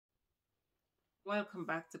Welcome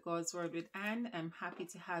back to God's Word with Anne. I'm happy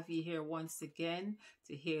to have you here once again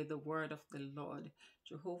to hear the word of the Lord.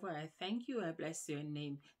 Jehovah, I thank you. I bless your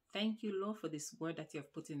name. Thank you, Lord, for this word that you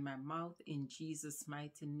have put in my mouth in Jesus'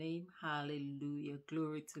 mighty name. Hallelujah.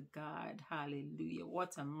 Glory to God. Hallelujah.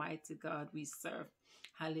 What a mighty God we serve.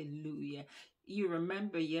 Hallelujah. You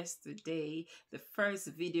remember yesterday, the first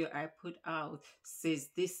video I put out says,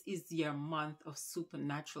 this is your month of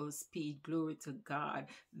supernatural speed. Glory to God.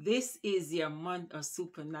 This is your month of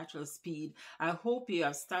supernatural speed. I hope you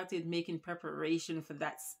have started making preparation for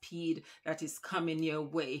that speed that is coming your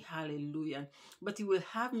way. Hallelujah. But you will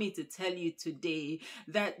have me to tell you today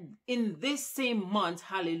that in this same month,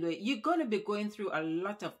 hallelujah, you're going to be going through a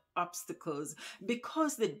lot of obstacles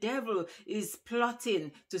because the devil is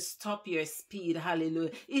plotting to stop your speed.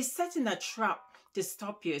 Hallelujah. He's setting a trap to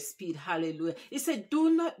stop your speed. Hallelujah. He said, do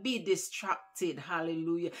not be distracted.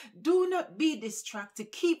 Hallelujah. Do not be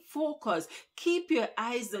distracted. Keep focused. Keep your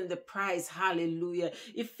eyes on the prize. Hallelujah.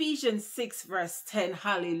 Ephesians 6 verse 10.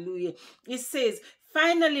 Hallelujah. It says,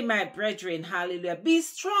 finally, my brethren, hallelujah, be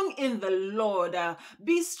strong in the Lord.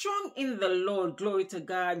 Be strong in the Lord, glory to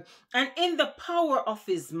God, and in the power of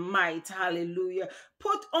his might, hallelujah.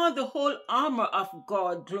 Put on the whole armor of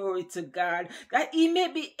God, glory to God, that he may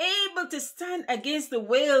be able to stand against the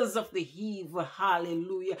wiles of the evil,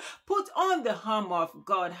 hallelujah. Put on the armor of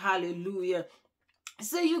God, hallelujah,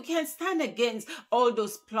 so you can stand against all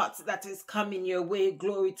those plots that is coming your way.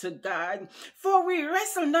 Glory to God. For we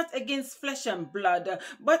wrestle not against flesh and blood,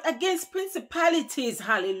 but against principalities.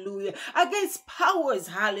 Hallelujah. Against powers.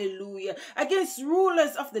 Hallelujah. Against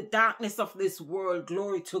rulers of the darkness of this world.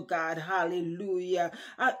 Glory to God. Hallelujah.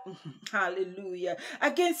 Hallelujah.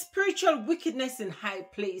 Against spiritual wickedness in high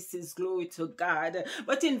places. Glory to God.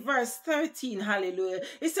 But in verse 13, hallelujah,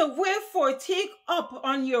 it says, wherefore take up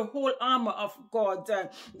on your whole armor of God,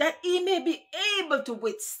 that he may be able to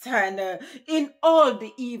withstand in all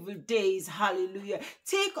the evil days. Hallelujah.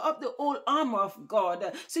 Take up the whole armor of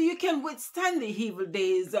God so you can withstand the evil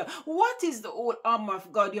days. What is the whole armor of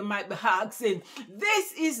God? You might be asking.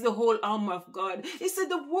 This is the whole armor of God. It said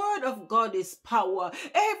the word of God is power.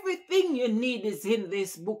 Everything you need is in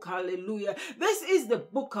this book. Hallelujah. This is the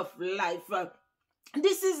book of life.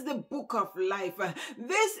 This is the book of life.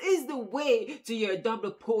 This is the way to your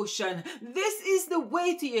double portion. This is the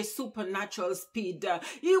way to your supernatural speed.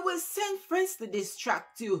 He will send friends to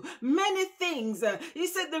distract you. Many things. He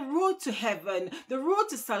said the road to heaven, the road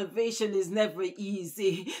to salvation is never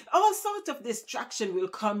easy. All sorts of distraction will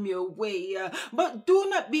come your way. But do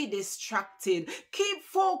not be distracted. Keep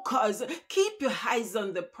focused. Keep your eyes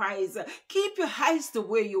on the prize. Keep your eyes to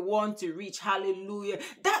where you want to reach. Hallelujah.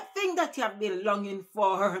 That thing that you have been longing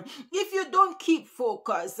for, if you don't keep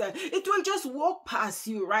focus, it will just walk past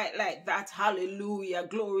you right like that. Hallelujah.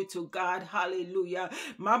 Glory to God. Hallelujah.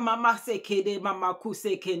 Mama masekede mama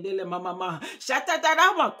kusekendele mama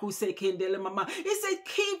shatadara makusekendele mama. He said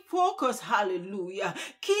keep focus. Hallelujah.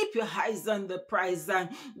 Keep your eyes on the prize.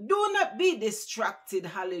 Do not be distracted.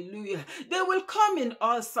 Hallelujah. They will come in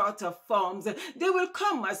all sorts of forms. They will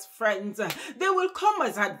come as friends. They will come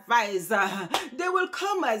as advisor. They will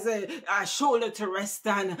come as a shoulder to rest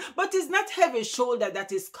on. But it's not heavy shoulder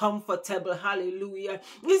that is comfortable. Hallelujah.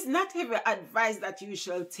 It's not heavy advice that you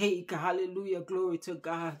shall take. Hallelujah. Glory to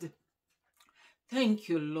God. Thank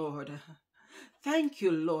you, Lord. Thank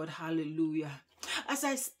you, Lord. Hallelujah. As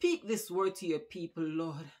I speak this word to your people,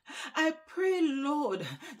 Lord, I pray, Lord,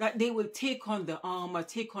 that they will take on the armor,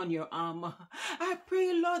 take on your armor. I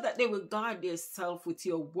pray, Lord, that they will guard themselves with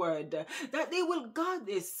your word, that they will guard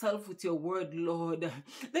themselves with your word, Lord,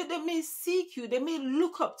 that they may seek you, they may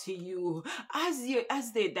look up to you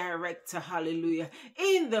as their director. Hallelujah.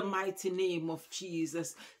 In the mighty name of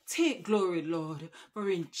Jesus. Take glory, Lord, for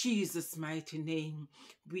in Jesus' mighty name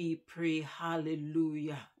we pray.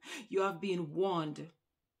 Hallelujah. You have been warned.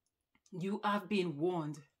 You have been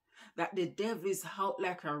warned that the devil is out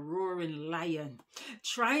like a roaring lion,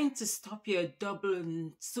 trying to stop your double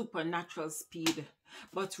and supernatural speed.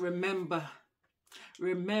 But remember,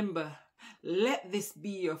 let this be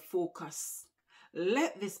your focus.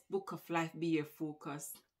 Let this book of life be your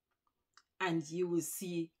focus, and you will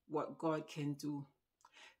see what God can do.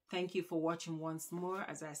 Thank you for watching once more.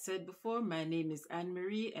 As I said before, my name is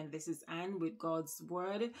Anne-Marie and this is Anne with God's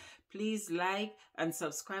Word. Please like and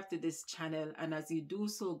subscribe to this channel, and as you do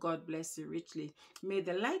so, God bless you richly. May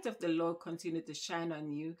the light of the Lord continue to shine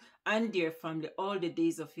on you and your family all the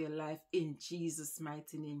days of your life in Jesus'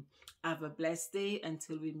 mighty name. Have a blessed day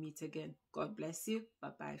until we meet again. God bless you.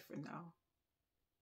 Bye-bye for now.